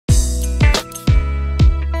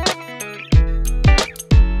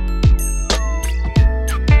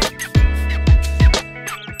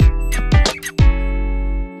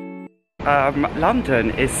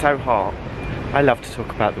London is so hot. I love to talk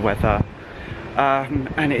about the weather.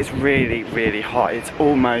 And it's really, really hot. It's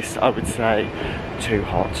almost, I would say, too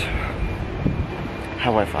hot.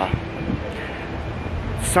 However,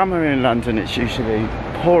 summer in London, it's usually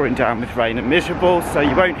pouring down with rain and miserable, so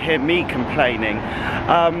you won't hear me complaining.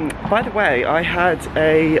 By the way, I had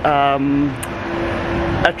a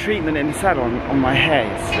treatment in the salon on my hair.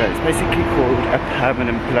 So it's basically called a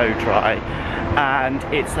permanent blow dry, and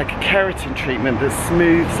it's like a keratin treatment that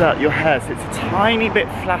smooths out your hair, so it's a tiny bit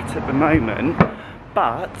flat at the moment,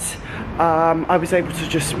 but I was able to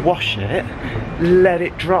just wash it, let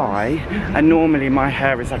it dry, and normally my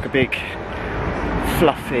hair is like a big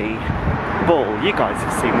fluffy ball. You guys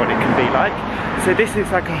have seen what it can be like. So this is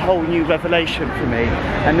like a whole new revelation for me,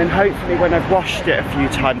 and then hopefully when I've washed it a few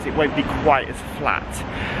times it won't be quite as flat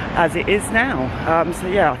as it is now. So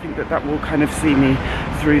yeah, I think that will kind of see me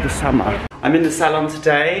through the summer. I'm in the salon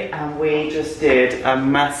today and we just did a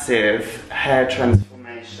massive hair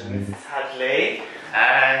transformation. This is Hadley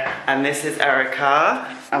and this is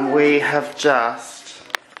Erika, and we have just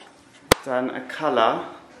done a colour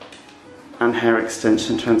and hair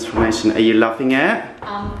extension transformation. Are you loving it?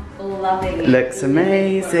 I'm loving it. Looks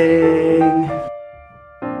amazing.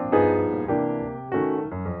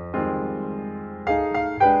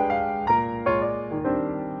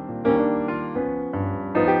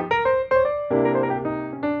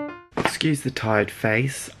 Excuse the tired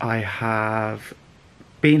face. I have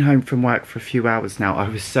been home from work for a few hours now. I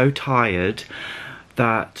was so tired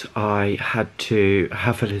that I had to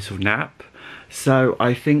have a little nap. So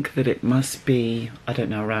I think that it must be, I don't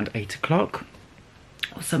know, around 8 o'clock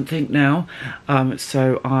or something now.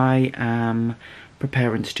 So I am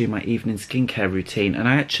preparing to do my evening skincare routine, and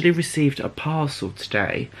I actually received a parcel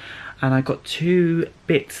today, and I got 2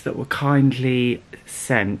 bits that were kindly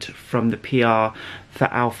sent from the PR for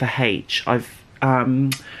Alpha H. I've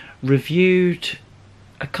reviewed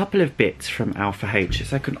a couple of bits from Alpha H.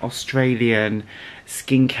 It's like an Australian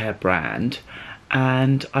skincare brand,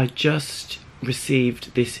 and I just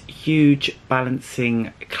received this huge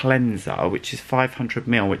balancing cleanser, which is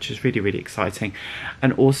 500ml, which is really, really exciting,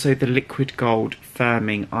 and also the liquid gold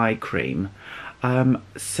firming eye cream.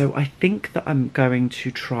 So I think that I'm going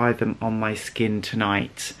to try them on my skin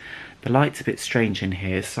tonight. The light's a bit strange in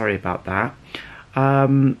here, sorry about that.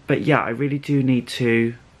 But yeah, I really do need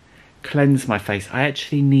to cleanse my face. I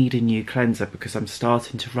actually need a new cleanser because I'm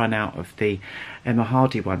starting to run out of the Emma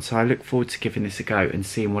Hardy one, so I look forward to giving this a go and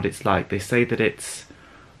seeing what it's like. They say that it's,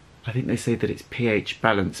 I think they say that it's pH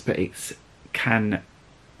balanced, but it can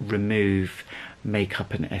remove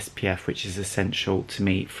makeup and SPF, which is essential to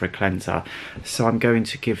me for a cleanser. So I'm going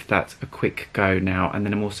to give that a quick go now, and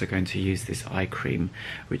then I'm also going to use this eye cream,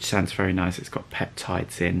 which sounds very nice. It's got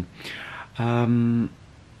peptides in.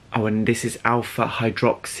 Oh, and this is alpha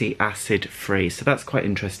hydroxy acid free, so that's quite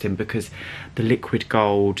interesting because the liquid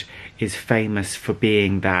gold is famous for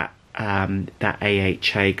being that that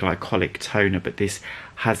AHA glycolic toner, but this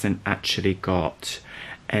hasn't actually got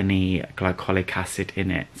any glycolic acid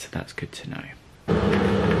in it, so that's good to know.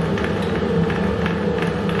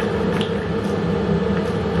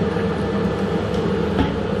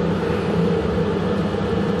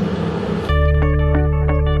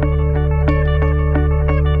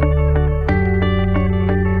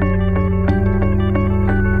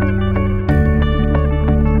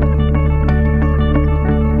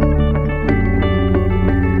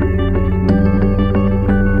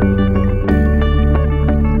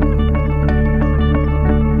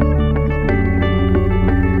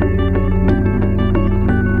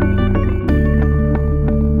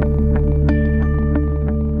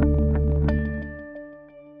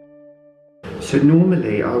 So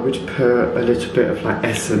normally I would put a little bit of like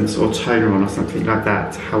essence or toner on or something like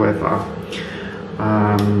that. However,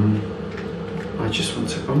 I just want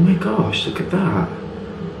to, oh my gosh, look at that.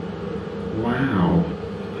 Wow.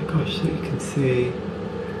 Oh my gosh, so you can see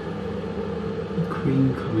the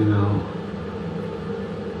cream coming out.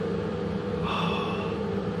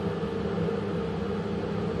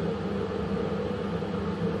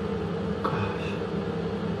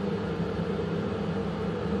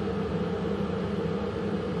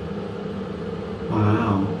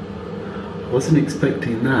 Wow, I wasn't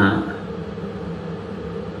expecting that.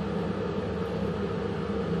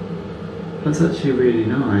 That's actually really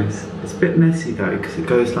nice. It's a bit messy though, because it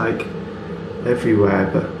goes like everywhere,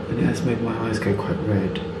 but it has made my eyes go quite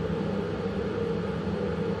red.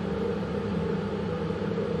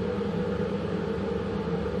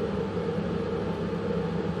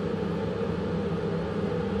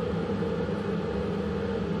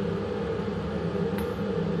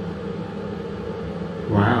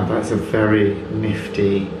 Wow, that's a very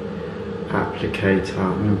nifty applicator.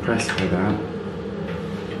 I'm impressed by that.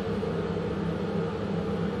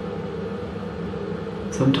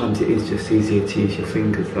 Sometimes it is just easier to use your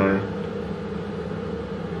fingers though.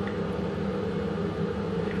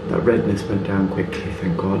 That redness went down quickly,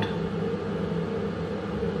 thank God.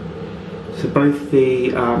 So both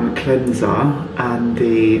the cleanser and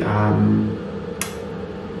the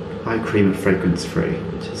eye cream are fragrance free,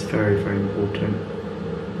 which is very, very important.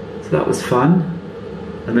 So that was fun.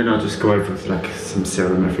 And then I'll just go over with like some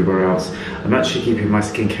serum everywhere else. I'm actually keeping my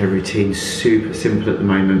skincare routine super simple at the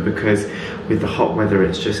moment because with the hot weather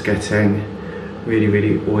it's just getting really,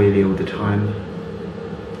 really oily all the time.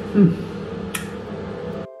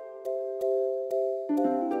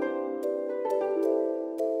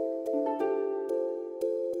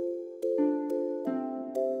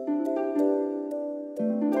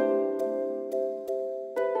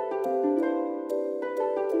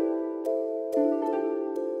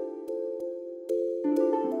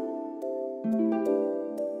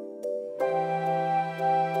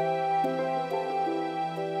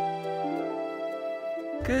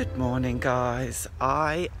 Good morning guys,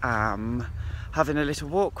 I am having a little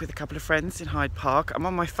walk with a couple of friends in Hyde Park. I'm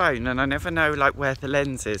on my phone and I never know like where the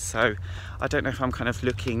lens is, so I don't know if I'm kind of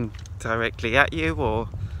looking directly at you or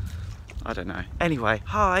I don't know. Anyway,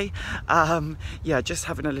 hi. Yeah, just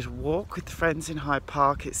having a little walk with the friends in Hyde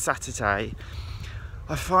Park. It's Saturday.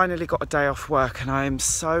 I finally got a day off work and I am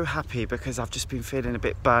so happy because I've just been feeling a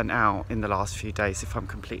bit burnt out in the last few days, if I'm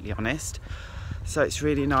completely honest. So it's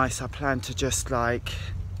really nice. I plan to just like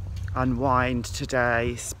unwind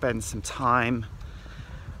today, spend some time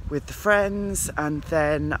with the friends, and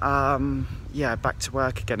then yeah, back to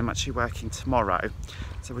work again. I'm actually working tomorrow,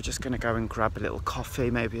 so we're just going to go and grab a little coffee,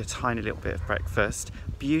 maybe a tiny little bit of breakfast.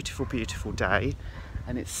 Beautiful, beautiful day,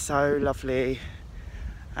 and it's so lovely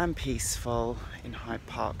and peaceful in Hyde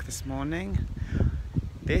Park this morning.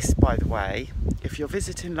 This, by the way, if you're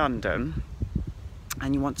visiting London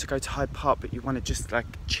and you want to go to Hyde Park but you want to just like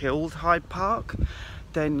chilled Hyde Park,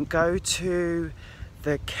 then go to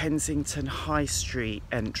the Kensington High Street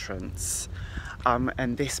entrance,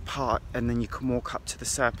 and this part, and then you can walk up to the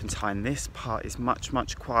Serpentine. This part is much,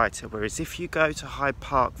 much quieter, whereas if you go to Hyde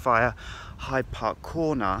Park via Hyde Park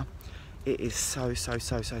Corner, it is so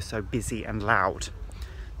busy and loud.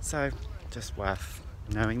 So just worth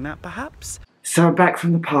knowing that perhaps. So I'm back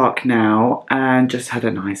from the park now and just had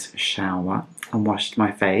a nice shower and washed my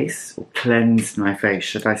face, or cleansed my face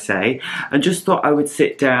should I say, and just thought I would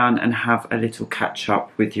sit down and have a little catch up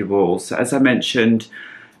with you all. So as I mentioned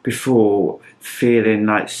before, feeling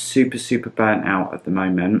like super burnt out at the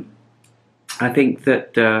moment. I think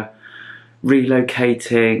that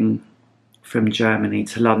relocating from Germany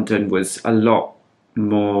to London was a lot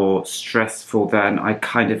more stressful than I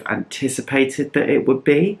kind of anticipated that it would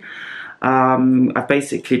be. I've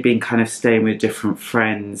basically been kind of staying with different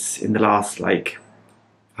friends in the last, like,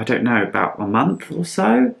 I don't know, about a month or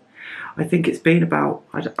so. I think it's been about,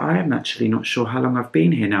 I am actually not sure how long I've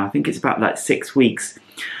been here now. I think it's about like 6 weeks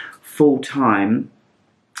full time.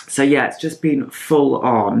 So yeah, it's just been full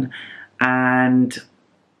on. And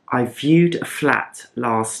I viewed a flat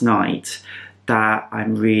last night that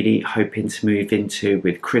I'm really hoping to move into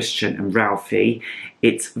with Christian and Ralphie.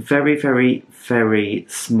 It's very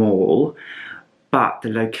small, but the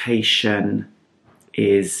location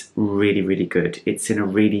is really good. It's in a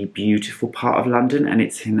really beautiful part of London and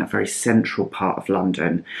it's in a very central part of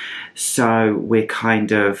London. So we're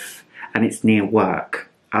kind of, and it's near work.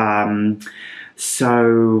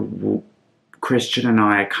 So Christian and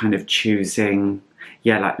I are kind of choosing,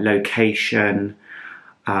 yeah, like location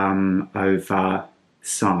over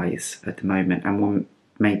size at the moment, and we'll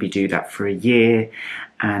maybe do that for a year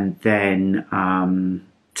and then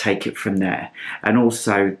take it from there. And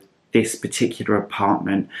also this particular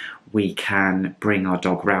apartment we can bring our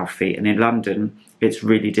dog Ralphie, and in London it's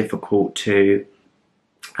really difficult to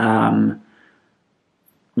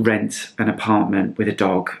rent an apartment with a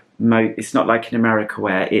dog. It's not like in America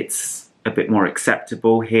where it's a bit more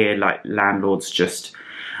acceptable. Here, like, landlords just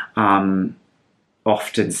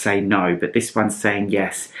often say no, but this one's saying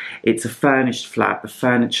yes. It's a furnished flat. The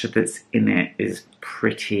furniture that's in it is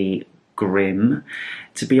pretty grim,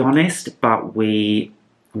 to be honest, but we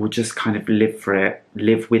will just kind of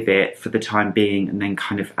live with it for the time being, and then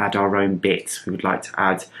kind of add our own bits. We would like to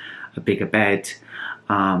add a bigger bed,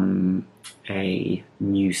 a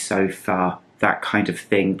new sofa, that kind of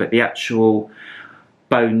thing. But the actual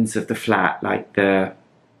bones of the flat, like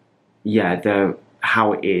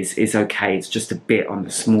how it is okay. It's just a bit on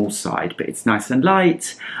the small side, but it's nice and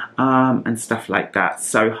light, and stuff like that.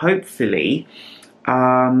 So hopefully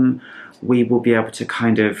we will be able to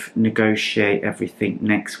kind of negotiate everything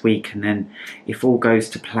next week, and then if all goes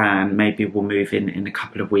to plan, maybe we'll move in a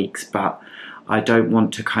couple of weeks. But I don't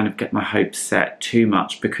want to kind of get my hopes set too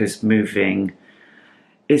much, because moving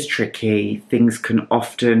is tricky. Things can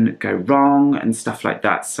often go wrong and stuff like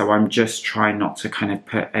that. So I'm just trying not to kind of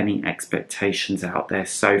put any expectations out there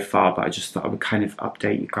so far, but I just thought I would kind of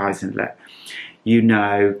update you guys and let you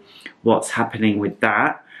know what's happening with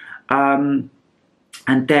that.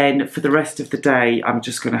 And then for the rest of the day, I'm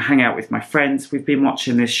just going to hang out with my friends. We've been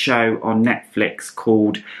watching this show on Netflix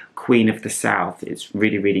called Queen of the South. It's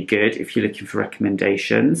really, really good if you're looking for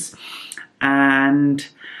recommendations. And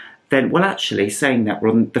then, well, actually, saying that,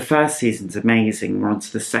 the first season's amazing. We're on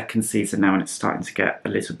to the second season now, and it's starting to get a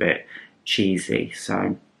little bit cheesy.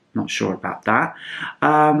 So, not sure about that.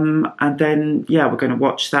 And then, yeah, we're going to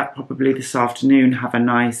watch that probably this afternoon, have a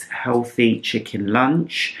nice, healthy chicken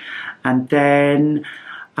lunch. And then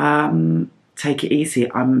take it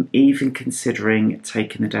easy. I'm even considering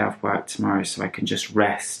taking the day off work tomorrow so I can just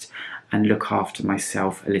rest and look after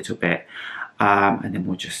myself a little bit. And then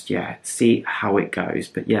we'll just, yeah, see how it goes.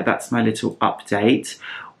 But yeah, that's my little update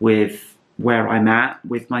with where I'm at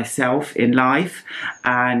with myself in life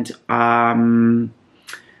and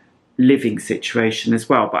living situation as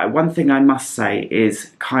well. But one thing I must say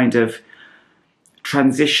is kind of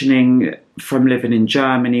transitioning from living in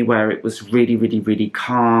Germany, where it was really, really, really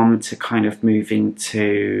calm, to kind of moving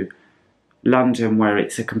to London, where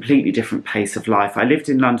it's a completely different pace of life. I lived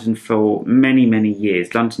in London for many, many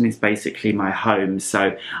years. London is basically my home,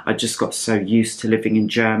 so I just got so used to living in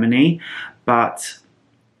Germany. But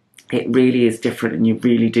it really is different, and you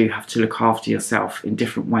really do have to look after yourself in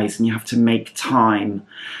different ways, and you have to make time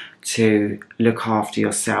to look after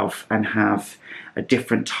yourself and have a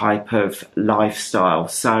different type of lifestyle.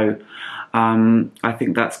 So I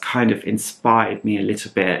think that's kind of inspired me a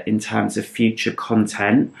little bit in terms of future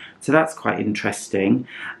content. So that's quite interesting.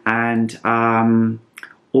 And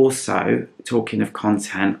also, talking of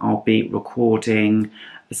content, I'll be recording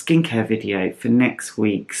a skincare video for next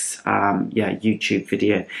week's YouTube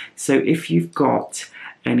video. So if you've got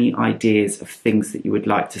any ideas of things that you would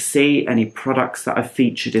like to see, any products that I've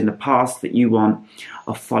featured in the past that you want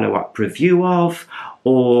a follow-up review of,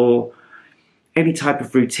 or any type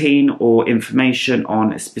of routine or information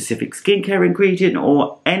on a specific skincare ingredient,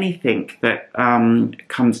 or anything that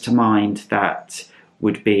comes to mind that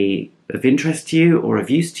would be of interest to you or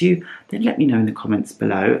of use to you, then let me know in the comments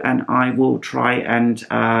below, and I will try and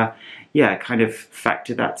kind of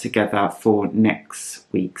factor that together for next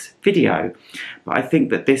week's video. But I think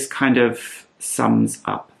that this kind of sums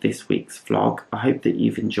up this week's vlog. I hope that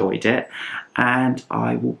you've enjoyed it, and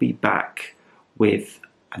I will be back with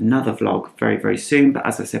another vlog very, very soon. But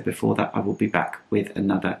as I said before that, I will be back with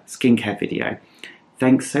another skincare video.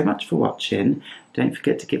 Thanks so much for watching. Don't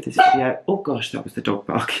forget to give this video, oh gosh, that was the dog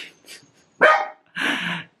barking.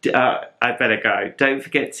 I better go. Don't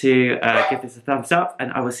forget to give this a thumbs up,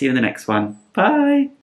 and I will see you in the next one. Bye.